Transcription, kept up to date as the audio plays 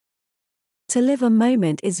To live a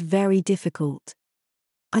moment is very difficult.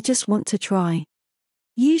 I just want to try.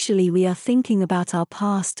 Usually we are thinking about our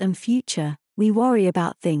past and future, we worry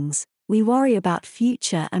about things, we worry about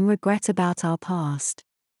future and regret about our past.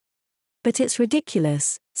 But it's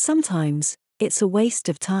ridiculous, sometimes, it's a waste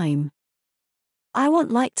of time. I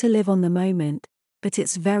want like to live on the moment, but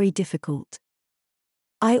it's very difficult.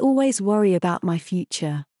 I always worry about my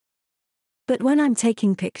future. But when I'm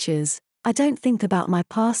taking pictures, I don't think about my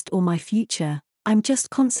past or my future, I'm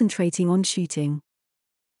just concentrating on shooting.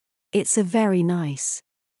 It's a very nice.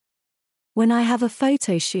 When I have a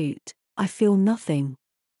photo shoot, I feel nothing.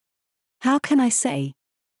 How can I say?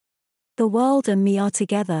 The world and me are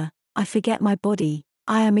together, I forget my body,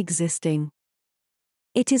 I am existing.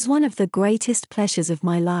 It is one of the greatest pleasures of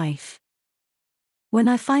my life. When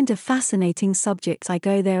I find a fascinating subject, I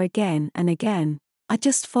go there again and again, I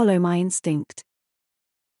just follow my instinct.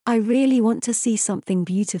 I really want to see something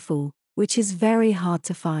beautiful, which is very hard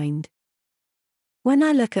to find. When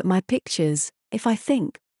I look at my pictures, if I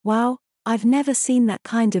think, wow, I've never seen that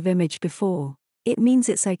kind of image before, it means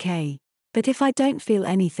it's okay. But if I don't feel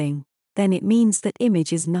anything, then it means that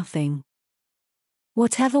image is nothing.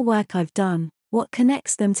 Whatever work I've done, what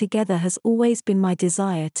connects them together has always been my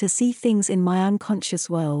desire to see things in my unconscious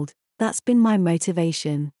world, that's been my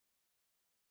motivation.